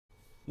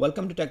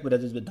Welcome to Tech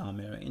Brothers with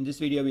Amir. In this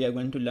video, we are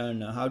going to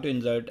learn how to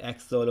insert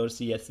Excel or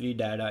CSV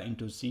data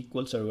into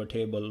SQL Server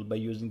table by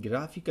using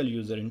Graphical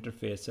User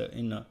Interface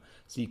in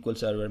SQL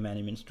Server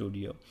Management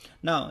Studio.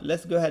 Now,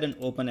 let's go ahead and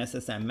open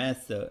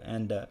SSMS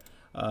and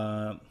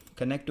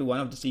connect to one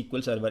of the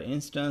SQL Server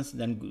instance.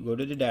 Then go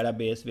to the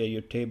database where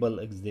your table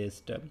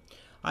exists.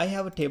 I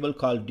have a table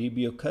called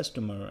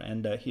dbo.Customer,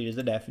 and here is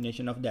the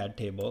definition of that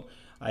table.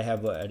 I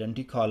have an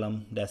identity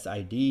column, that's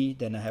ID,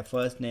 then I have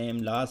first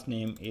name, last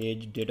name,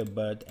 age, date of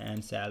birth,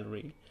 and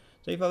salary.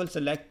 So if I will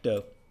select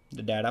the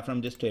data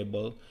from this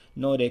table,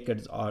 no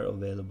records are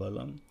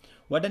available.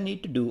 What I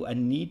need to do, I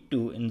need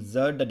to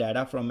insert the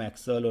data from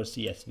Excel or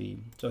CSV.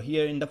 So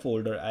here in the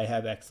folder, I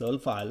have Excel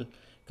file,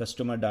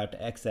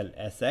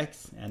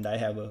 customer.xlsx, and I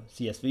have a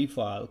CSV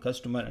file,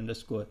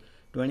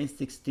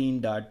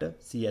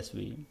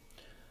 customer_2016.csv.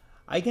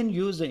 I can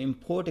use the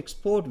import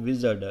export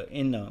wizard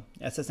in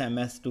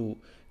SSMS to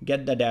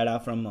get the data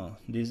from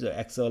these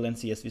Excel and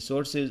CSV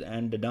sources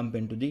and dump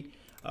into the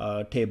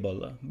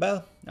table.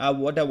 But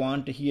what I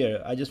want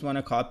here, I just want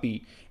to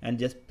copy and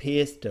just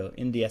paste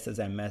in the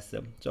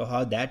SSMS. So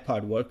how that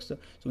part works, so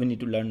we need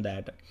to learn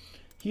that.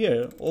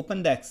 Here,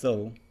 open the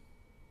Excel,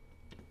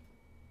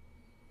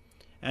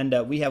 and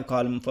we have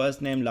column first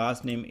name,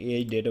 last name,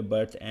 age, date of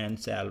birth, and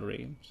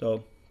salary.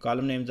 So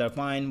column names are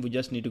fine. We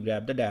just need to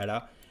grab the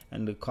data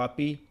and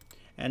copy,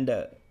 and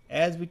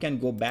as we can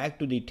go back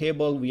to the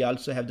table, we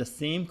also have the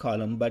same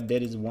column, but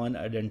there is one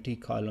identity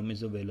column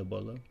is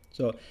available.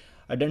 So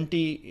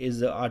identity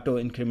is auto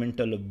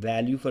incremental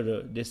value for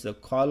this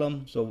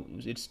column, so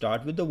it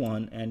starts with the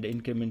 1 and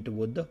increment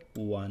with the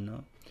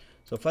 1.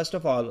 So first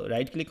of all,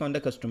 right click on the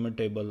customer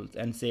table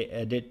and say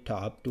edit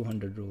top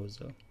 200 rows.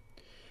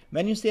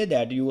 When you say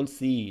that, you will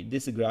see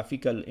this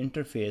graphical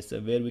interface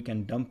where we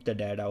can dump the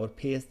data or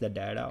paste the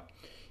data.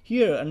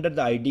 Here under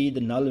the ID,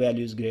 the null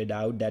value is grayed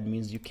out. That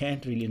means you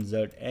can't really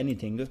insert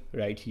anything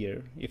right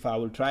here. If I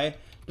will try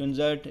to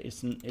insert,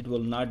 it will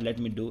not let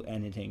me do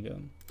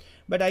anything.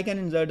 But I can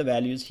insert the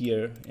values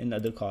here in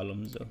other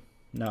columns.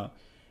 Now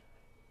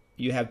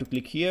you have to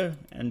click here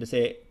and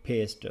say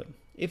paste.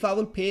 If I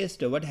will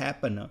paste, what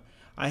happened?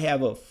 I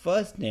have a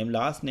first name,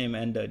 last name,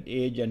 and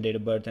age and date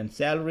of birth and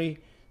salary.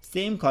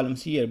 Same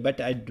columns here, but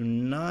I do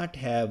not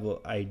have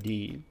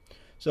ID.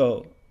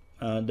 So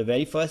the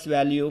very first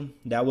value,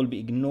 that will be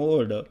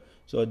ignored.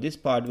 So this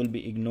part will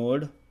be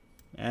ignored,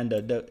 and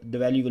the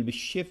value will be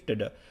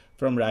shifted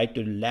from right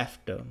to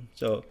left.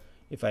 So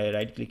if I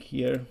right click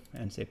here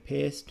and say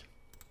paste,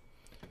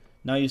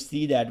 now you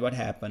see that what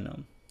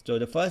happened. So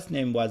the first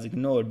name was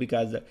ignored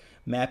because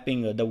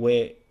mapping the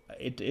way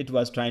it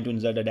was trying to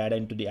insert the data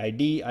into the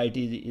ID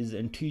is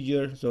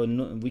integer, so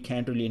we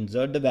can't really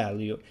insert the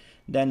value.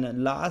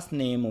 Then last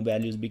name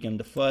values became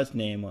the first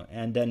name,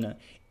 and then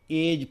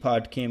age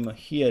part came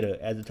here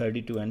as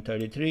 32 and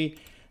 33.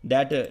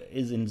 That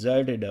is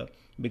inserted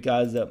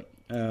because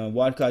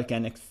wildcard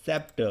can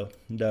accept the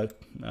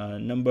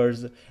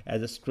numbers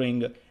as a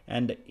string,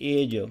 and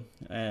age,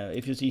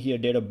 if you see here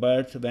date of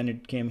birth, when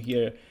it came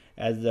here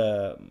as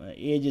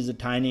age is a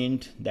tiny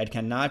int that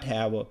cannot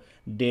have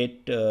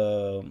date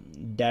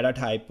data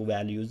type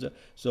values,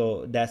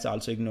 so that's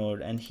also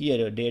ignored. And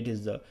here date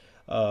is date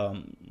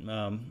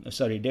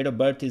of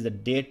birth is a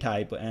date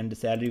type, and the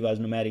salary was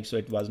numeric, so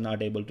it was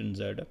not able to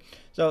insert.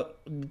 So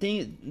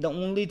the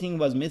only thing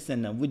was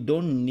missing, we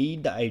don't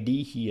need the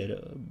ID here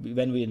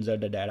when we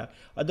insert the data.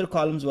 Other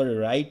columns were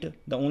right.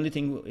 The only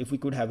thing, if we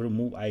could have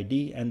removed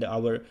ID, and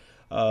our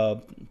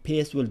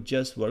paste will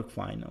just work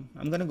fine.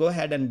 I'm gonna go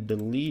ahead and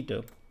delete,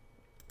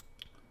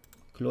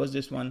 close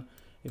this one.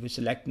 If we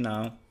select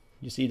now,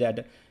 you see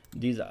that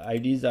these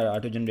IDs are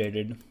auto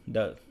generated.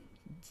 The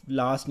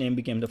last name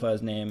became the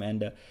first name,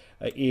 and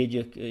age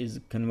is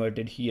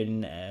converted here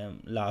in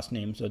last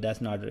name, so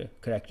that's not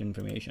correct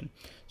information.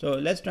 So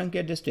let's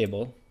truncate this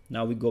table.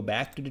 Now we go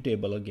back to the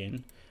table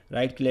again,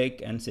 right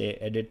click and say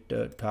edit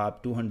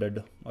top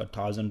 200 or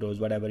 1000 rows,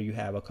 whatever you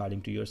have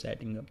according to your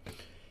setting.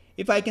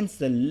 If I can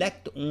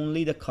select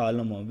only the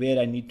column where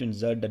I need to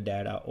insert the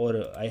data,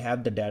 or I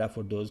have the data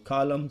for those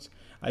columns,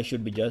 I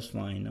should be just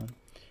fine.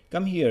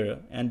 Come here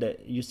and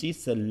you see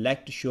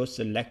select, show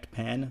select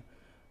pan.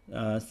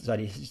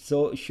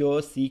 So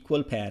show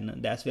SQL pan,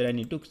 that's where I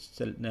need to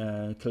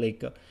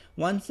click.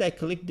 Once I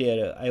click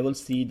there, I will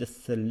see the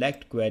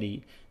select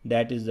query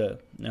that is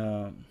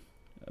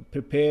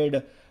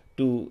prepared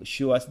to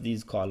show us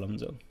these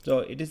columns. So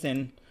it is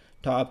in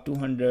top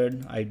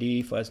 200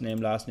 ID, first name,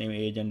 last name,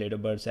 age, and date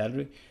of birth,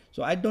 salary.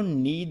 So I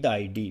don't need the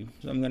ID,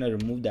 so I'm going to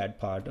remove that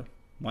part.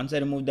 Once I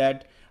remove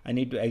that, I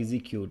need to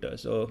execute.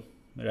 So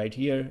right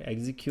here,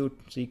 execute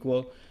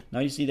SQL. Now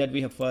you see that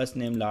we have first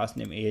name, last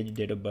name, age,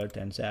 date of birth,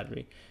 and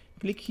salary.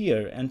 Click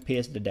here and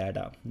paste the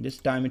data. This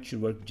time it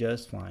should work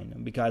just fine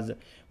because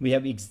we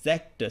have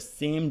exact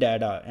same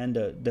data, and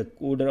the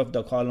order of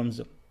the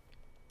columns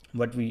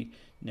what we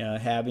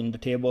have in the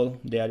table,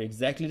 they are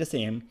exactly the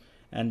same,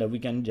 and we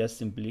can just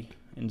simply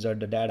insert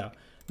the data.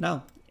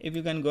 Now if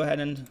you can go ahead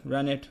and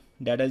run it,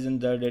 data is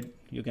inserted.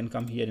 You can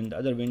come here in the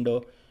other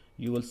window,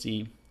 you will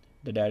see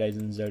the data is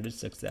inserted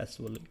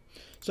successfully.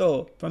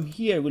 So from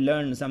here we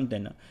learned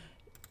something.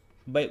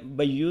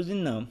 By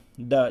using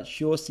the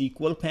show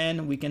SQL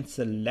pane, we can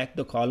select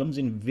the columns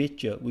in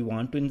which we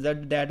want to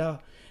insert the data,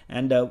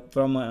 and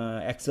from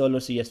Excel or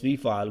CSV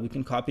file we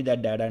can copy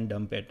that data and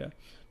dump it.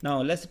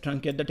 Now let's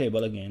truncate the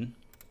table again,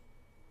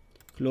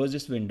 close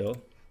this window.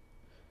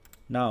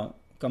 Now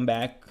come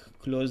back,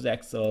 close the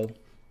Excel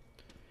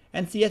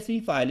and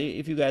CSV file.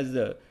 If you guys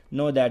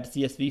know that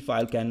CSV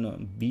file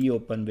can be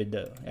opened with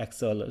the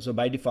Excel, so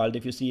by default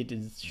if you see it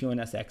is shown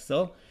as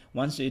Excel,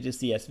 once it is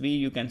CSV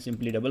you can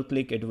simply double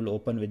click, it will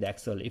open with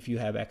Excel if you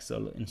have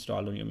Excel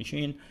installed on your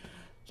machine.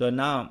 So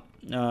now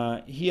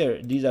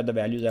here these are the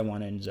values I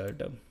want to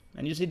insert,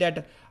 and you see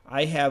that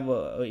I have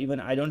even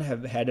I don't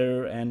have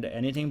header and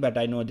anything, but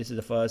I know this is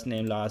the first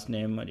name, last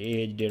name,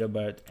 age, date of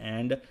birth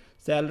and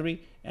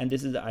salary, and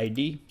this is the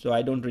ID, so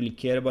I don't really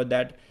care about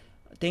that.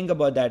 Think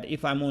about that,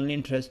 if I'm only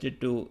interested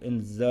to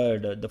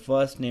insert the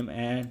first name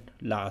and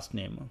last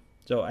name,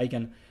 so I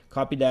can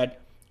copy that,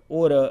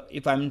 or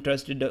if I'm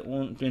interested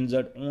to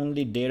insert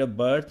only date of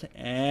birth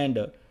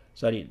and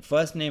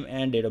first name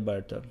and date of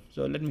birth,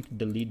 so let me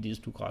delete these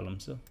two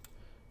columns.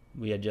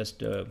 We are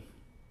just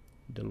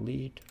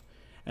delete,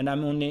 and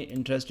I'm only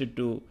interested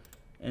to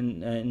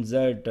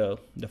insert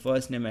the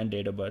first name and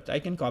date of birth. I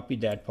can copy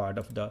that part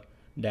of the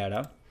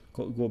data,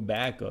 go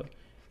back,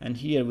 and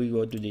here we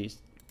go to this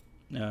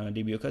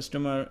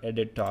dbo.Customer,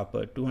 edit top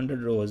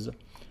 200 rows,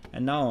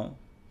 and now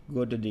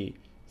go to the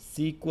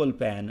SQL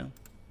pane,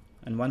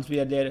 and once we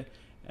are there,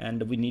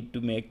 and we need to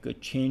make a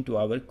change to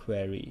our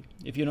query.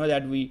 If you know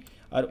that we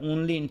are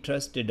only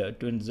interested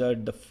to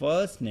insert the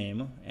first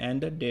name and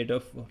the date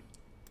of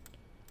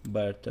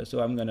birth,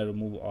 so I'm gonna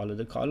remove all of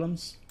the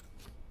columns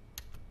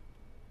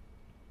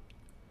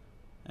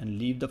and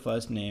leave the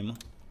first name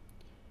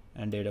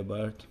and date of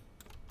birth.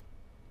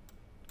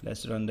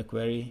 Let's run the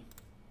query.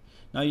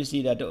 Now you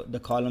see that the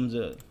columns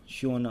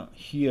shown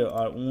here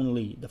are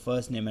only the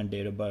first name and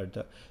date of birth,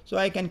 so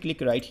I can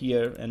click right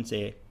here and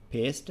say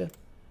paste,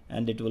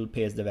 and it will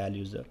paste the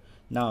values.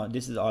 Now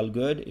this is all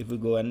good. If we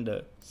go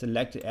and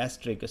select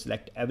asterisk,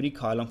 select every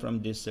column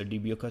from this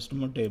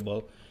dbo.Customer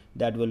table,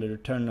 that will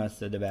return us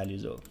the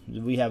values.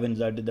 We have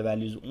inserted the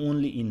values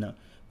only in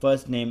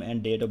first name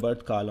and date of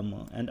birth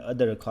column, and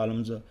other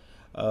columns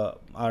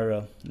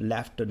are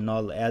left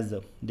null as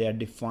they are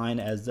defined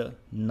as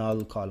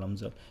null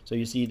columns. So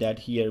you see that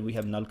here we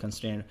have null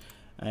constraint,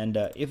 and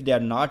if they are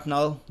not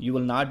null, you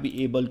will not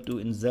be able to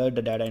insert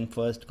the data in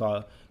first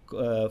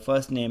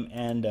name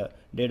and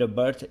date of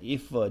birth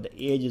if the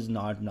age is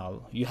not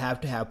null. You have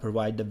to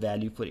provide the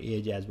value for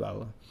age as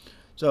well.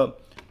 So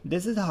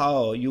this is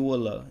how you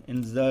will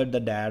insert the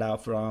data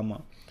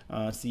from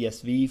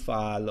CSV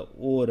file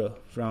or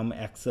from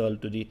Excel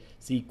to the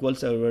SQL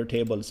Server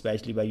table,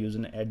 especially by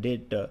using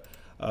edit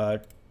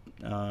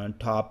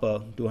top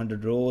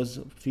 200 rows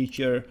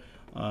feature,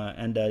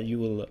 and you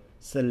will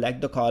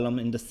select the column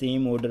in the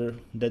same order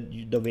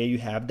that the way you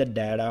have the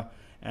data,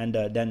 and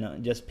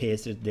then just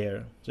paste it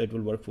there, so it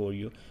will work for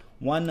you.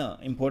 One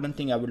important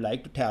thing I would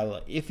like to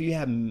tell, if you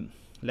have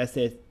let's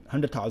say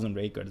 100,000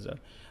 records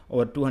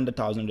or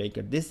 200,000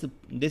 records,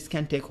 this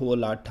can take a whole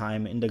lot of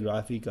time in the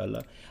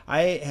graphical.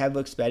 I have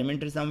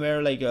experimented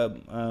somewhere, like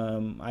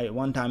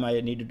one time I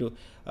needed to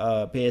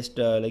paste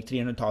like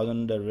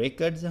 300,000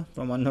 records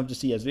from one of the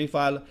CSV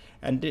file,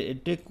 and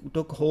it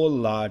took a whole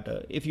lot.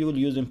 If you will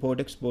use import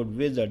export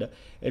wizard,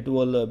 it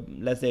will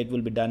let's say it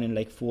will be done in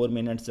like 4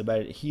 minutes,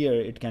 but here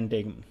it can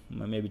take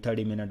maybe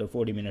 30 minutes or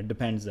 40 minutes,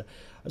 depends.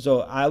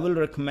 So I will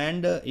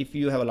recommend, if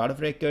you have a lot of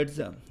records,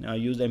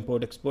 use the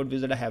import export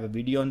wizard. I have a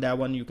video on that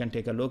one, you can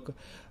take a look.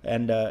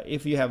 And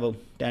if you have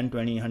 10,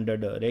 20,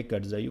 100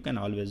 records, you can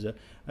always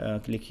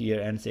click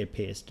here and say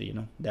paste,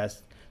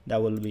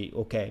 that will be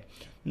okay.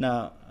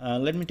 Now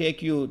let me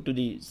take you to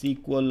the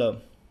SQL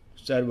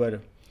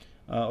Server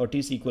or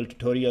TSQL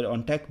tutorial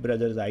on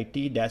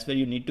TechBrothersIT. That's where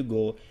you need to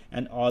go,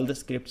 and all the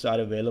scripts are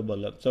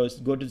available. So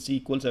go to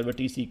SQL Server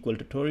TSQL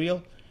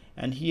tutorial,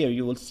 and here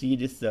you will see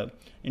this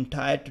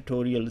entire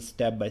tutorial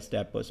step by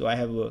step. So I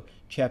have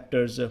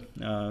chapters,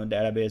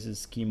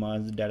 databases,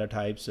 schemas, data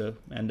types,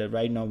 and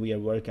right now we are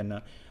working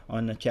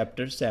on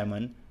chapter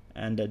 7,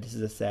 and this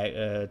is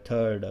the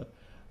third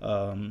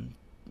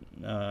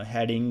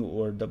heading,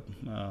 or the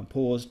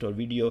post or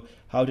video,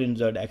 how to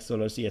insert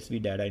Excel or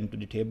CSV data into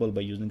the table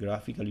by using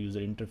graphical user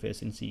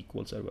interface in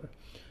SQL Server.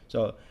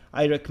 So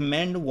I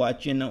recommend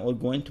watching or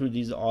going through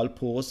these all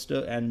posts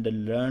and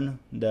learn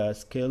the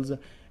skills,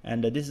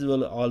 and this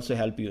will also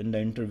help you in the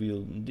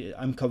interview.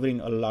 I'm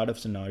covering a lot of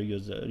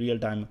scenarios,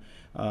 real-time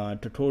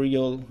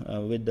tutorial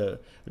with the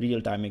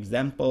real-time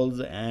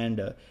examples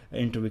and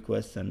interview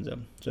questions.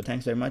 So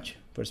thanks very much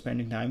for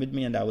spending time with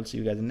me, and I will see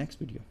you guys in the next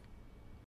video.